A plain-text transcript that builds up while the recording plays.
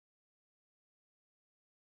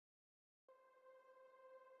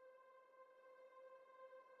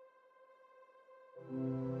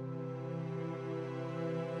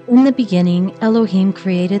In the beginning, Elohim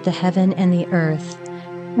created the heaven and the earth.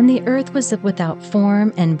 And the earth was without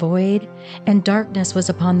form and void, and darkness was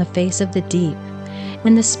upon the face of the deep.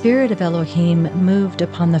 And the Spirit of Elohim moved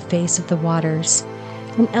upon the face of the waters.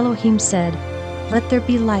 And Elohim said, "Let there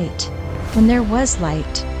be light." And there was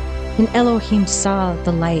light. And Elohim saw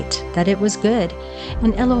the light, that it was good.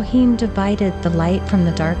 And Elohim divided the light from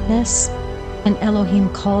the darkness. And Elohim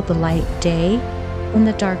called the light day, and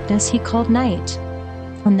the darkness he called night.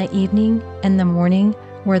 And the evening and the morning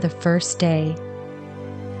were the first day.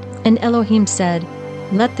 And Elohim said,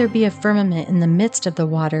 "Let there be a firmament in the midst of the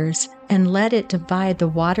waters, and let it divide the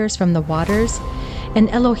waters from the waters." And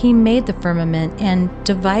Elohim made the firmament, and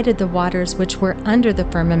divided the waters which were under the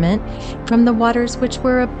firmament from the waters which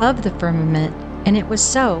were above the firmament. And it was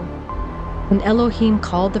so. And Elohim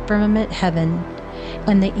called the firmament heaven,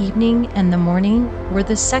 and the evening and the morning were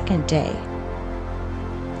the second day.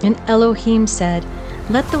 And Elohim said,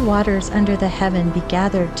 "Let the waters under the heaven be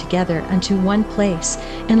gathered together unto one place,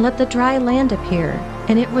 and let the dry land appear."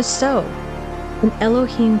 And it was so. And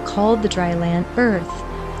Elohim called the dry land earth,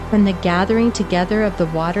 and the gathering together of the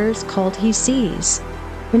waters called he seas.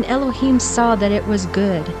 And Elohim saw that it was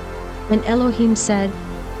good. And Elohim said,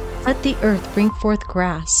 "Let the earth bring forth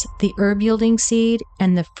grass, the herb yielding seed,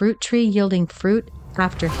 and the fruit tree yielding fruit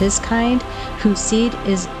after his kind, whose seed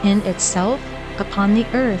is in itself upon the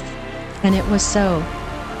earth." And it was so.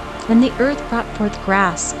 And the earth brought forth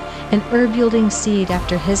grass, and herb yielding seed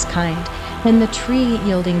after his kind, and the tree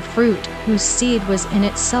yielding fruit, whose seed was in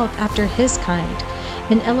itself after his kind.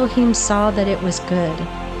 And Elohim saw that it was good.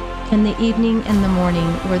 And the evening and the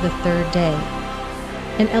morning were the third day.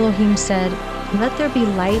 And Elohim said, "Let there be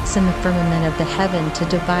lights in the firmament of the heaven to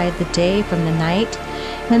divide the day from the night,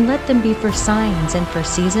 and let them be for signs and for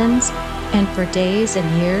seasons, and for days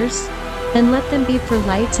and years. And let them be for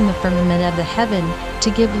lights in the firmament of the heaven to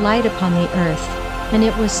give light upon the earth." And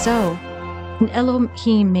it was so. And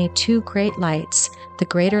Elohim made two great lights, the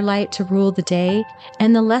greater light to rule the day,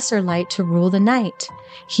 and the lesser light to rule the night.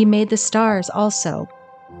 He made the stars also.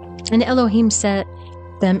 And Elohim set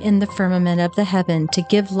them in the firmament of the heaven to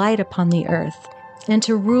give light upon the earth, and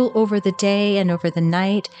to rule over the day and over the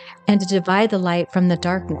night, and to divide the light from the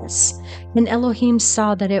darkness. And Elohim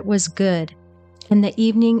saw that it was good. And the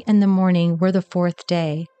evening and the morning were the fourth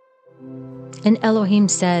day. And Elohim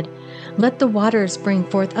said, "Let the waters bring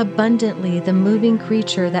forth abundantly the moving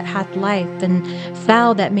creature that hath life, and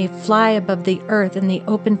fowl that may fly above the earth in the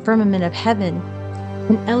open firmament of heaven."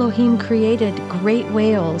 And Elohim created great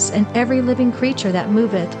whales, and every living creature that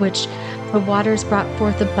moveth, which the waters brought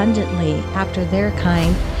forth abundantly after their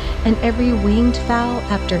kind, and every winged fowl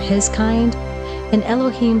after his kind. And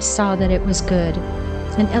Elohim saw that it was good.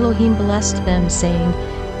 And Elohim blessed them, saying,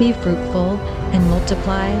 "Be fruitful, and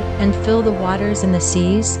multiply, and fill the waters and the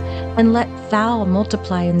seas, and let fowl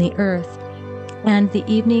multiply in the earth." And the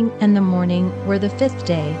evening and the morning were the fifth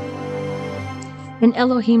day. And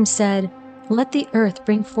Elohim said, "Let the earth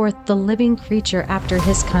bring forth the living creature after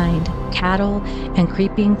his kind, cattle, and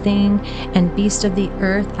creeping thing, and beast of the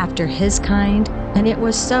earth after his kind." And it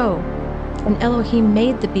was so. And Elohim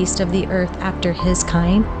made the beast of the earth after his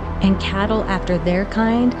kind, and cattle after their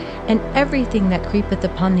kind, and everything that creepeth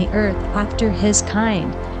upon the earth after his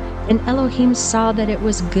kind. And Elohim saw that it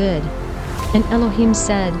was good. And Elohim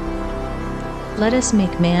said, "Let us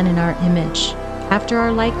make man in our image, after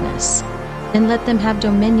our likeness, and let them have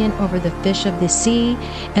dominion over the fish of the sea,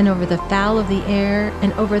 and over the fowl of the air,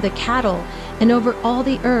 and over the cattle, and over all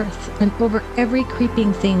the earth, and over every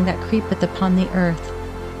creeping thing that creepeth upon the earth."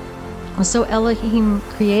 So Elohim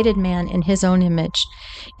created man in his own image.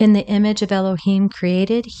 In the image of Elohim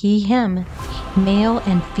created he him. Male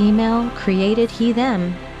and female created he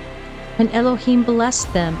them. And Elohim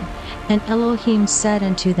blessed them. And Elohim said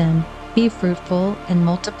unto them, "Be fruitful, and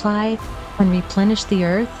multiply, and replenish the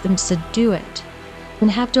earth, and subdue it.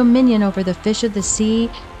 And have dominion over the fish of the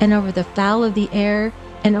sea, and over the fowl of the air,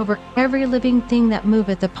 and over every living thing that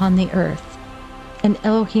moveth upon the earth." And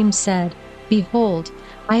Elohim said, "Behold,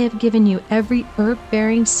 I have given you every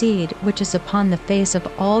herb-bearing seed which is upon the face of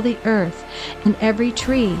all the earth, and every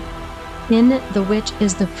tree, in the which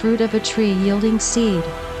is the fruit of a tree yielding seed.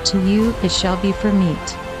 To you it shall be for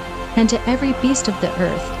meat. And to every beast of the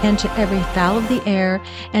earth, and to every fowl of the air,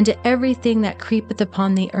 and to everything that creepeth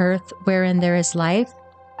upon the earth, wherein there is life,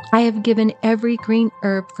 I have given every green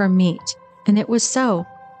herb for meat." And it was so.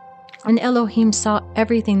 And Elohim saw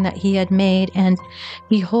everything that he had made, and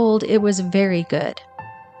behold, it was very good.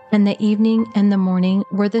 And the evening and the morning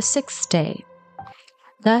were the sixth day.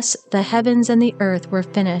 Thus the heavens and the earth were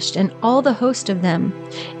finished, and all the host of them.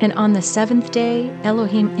 And on the seventh day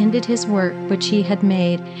Elohim ended his work which he had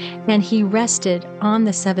made, and he rested on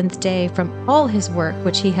the seventh day from all his work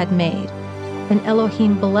which he had made. And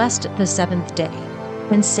Elohim blessed the seventh day,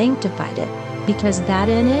 and sanctified it, because that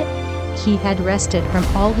in it he had rested from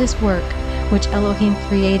all his work which Elohim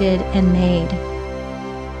created and made.